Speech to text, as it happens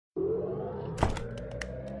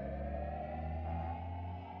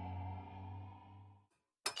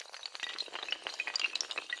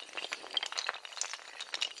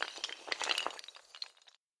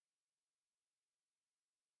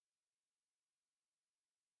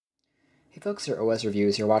Hey folks, your OS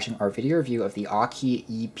Reviews. You're watching our video review of the Aukey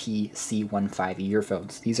EP-C15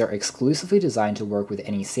 earphones. These are exclusively designed to work with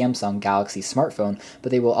any Samsung Galaxy smartphone, but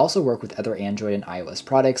they will also work with other Android and iOS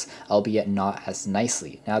products, albeit not as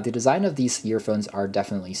nicely. Now, the design of these earphones are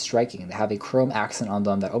definitely striking. They have a chrome accent on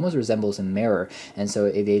them that almost resembles a mirror, and so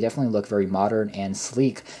they definitely look very modern and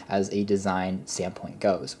sleek as a design standpoint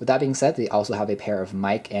goes. With that being said, they also have a pair of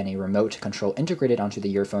mic and a remote control integrated onto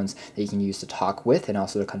the earphones that you can use to talk with and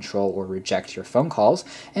also to control or reject your phone calls,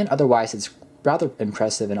 and otherwise it's rather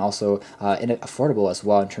impressive and also affordable as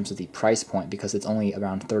well in terms of the price point, because it's only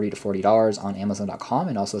around $30 to $40 on Amazon.com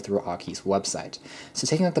and also through Aukey's website. So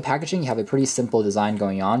taking a look at the packaging, you have a pretty simple design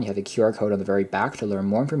going on. You have a QR code on the very back to learn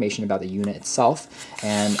more information about the unit itself,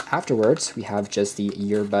 and afterwards we have just the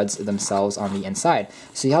earbuds themselves on the inside.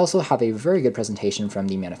 So you also have a very good presentation from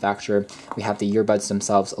the manufacturer. We have the earbuds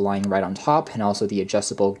themselves lying right on top, and also the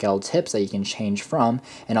adjustable gel tips that you can change from,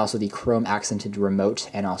 and also the chrome accented remote,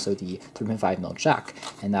 and also the 3.5mm jack,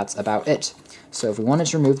 and that's about it. So if we wanted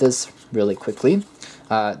to remove this really quickly,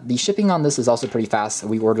 the shipping on this is also pretty fast.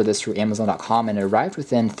 We ordered this through Amazon.com and it arrived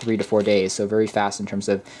within 3 to 4 days, so very fast in terms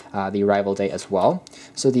of the arrival date as well.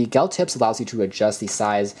 So the gel tips allows you to adjust the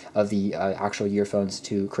size of the actual earphones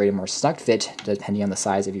to create a more snug fit depending on the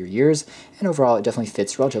size of your ears, and overall it definitely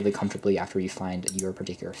fits relatively comfortably after you find your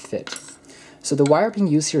particular fit. So the wire being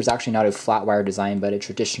used here is actually not a flat wire design, but a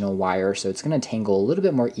traditional wire, so it's going to tangle a little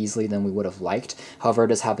bit more easily than we would have liked. However, it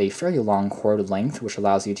does have a fairly long cord length, which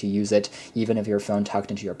allows you to use it even if your phone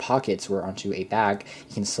tucked into your pockets or onto a bag.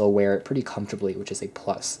 You can still wear it pretty comfortably, which is a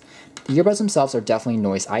plus. The earbuds themselves are definitely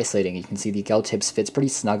noise isolating. You can see the gel tips fits pretty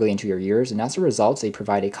snugly into your ears, and as a result, they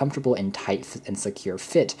provide a comfortable and tight and secure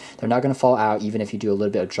fit. They're not going to fall out even if you do a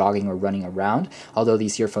little bit of jogging or running around. Although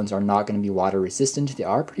these earphones are not going to be water resistant, they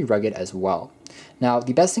are pretty rugged as well. Now,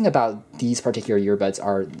 the best thing about these particular earbuds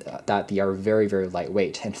are that they are very, very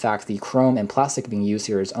lightweight. In fact, the chrome and plastic being used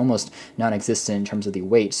here is almost non-existent in terms of the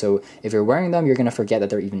weight, so if you're wearing them, you're going to forget that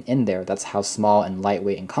they're even in there. That's how small and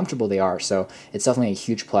lightweight and comfortable they are, so it's definitely a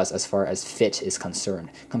huge plus as far as fit is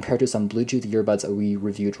concerned. Compared to some Bluetooth earbuds that we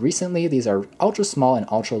reviewed recently, these are ultra small and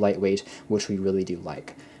ultra lightweight, which we really do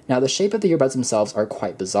like. Now, the shape of the earbuds themselves are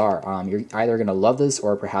quite bizarre. You're either going to love this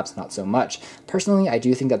or perhaps not so much. Personally, I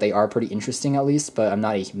do think that they are pretty interesting at least, but I'm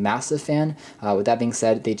not a massive fan. With that being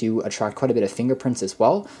said, they do attract quite a bit of fingerprints as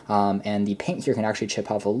well, and the paint here can actually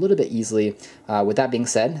chip off a little bit easily. With that being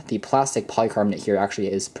said, the plastic polycarbonate here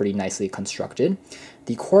actually is pretty nicely constructed.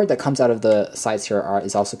 The cord that comes out of the sides here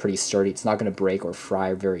is also pretty sturdy. It's not going to break or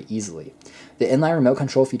fry very easily. The inline remote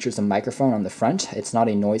control features a microphone on the front. It's not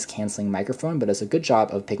a noise-canceling microphone, but does a good job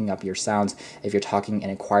of picking up your sounds if you're talking in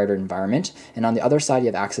a quieter environment. And on the other side, you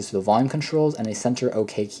have access to the volume controls and a center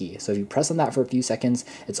OK key. So if you press on that for a few seconds,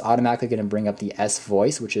 it's automatically going to bring up the S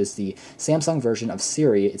voice, which is the Samsung version of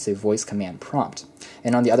Siri. It's a voice command prompt.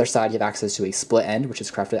 And on the other side, you have access to a split end, which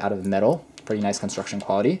is crafted out of metal. Pretty nice construction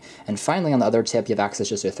quality. And finally, on the other tip, you have access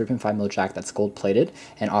just to a 3.5mm jack that's gold-plated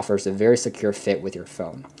and offers a very secure fit with your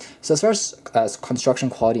phone. So as far as construction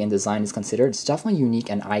quality and design is considered, it's definitely unique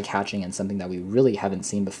and eye-catching and something that we really haven't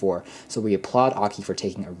seen before. So we applaud Aukey for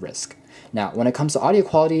taking a risk. Now, when it comes to audio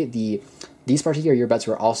quality, these particular earbuds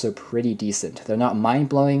were also pretty decent. They're not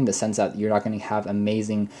mind-blowing in the sense that you're not going to have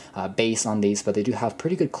amazing bass on these, but they do have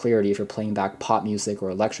pretty good clarity if you're playing back pop music or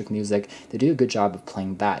electric music. They do a good job of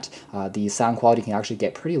playing that. The sound quality can actually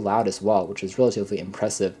get pretty loud as well, which is relatively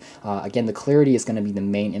impressive. Again, the clarity is going to be the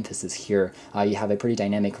main emphasis here. You have a pretty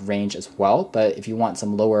dynamic range as well, but if you want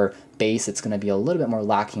some lower bass, it's going to be a little bit more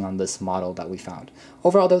lacking on this model that we found.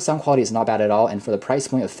 Overall, though, sound quality is not bad at all, and for the price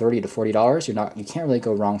point of $30 to $40, you can't really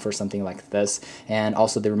go wrong for something like this. And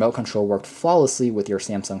also, the remote control worked flawlessly with your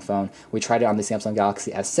Samsung phone. We tried it on the Samsung Galaxy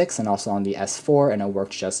S6 and also on the S4, and it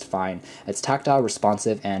worked just fine. It's tactile,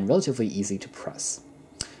 responsive, and relatively easy to press.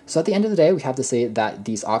 So at the end of the day, we have to say that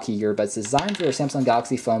these Aukey earbuds designed for your Samsung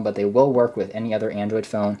Galaxy phone, but they will work with any other Android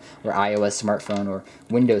phone or iOS smartphone or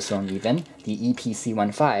Windows phone even. The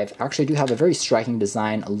EP-C15 actually do have a very striking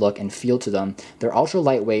design, look, and feel to them. They're ultra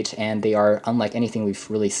lightweight, and they are unlike anything we've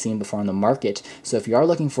really seen before on the market. So if you are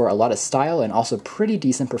looking for a lot of style and also pretty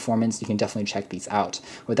decent performance, you can definitely check these out.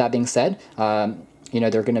 With that being said, they're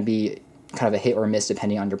going to be kind of a hit or miss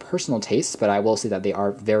depending on your personal tastes, but I will say that they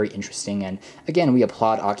are very interesting, and again, we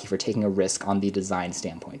applaud Aukey for taking a risk on the design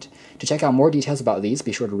standpoint. To check out more details about these,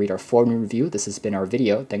 be sure to read our full review. This has been our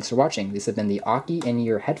video. Thanks for watching. These have been the Aukey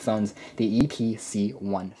in-ear headphones, the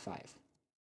EP-C15.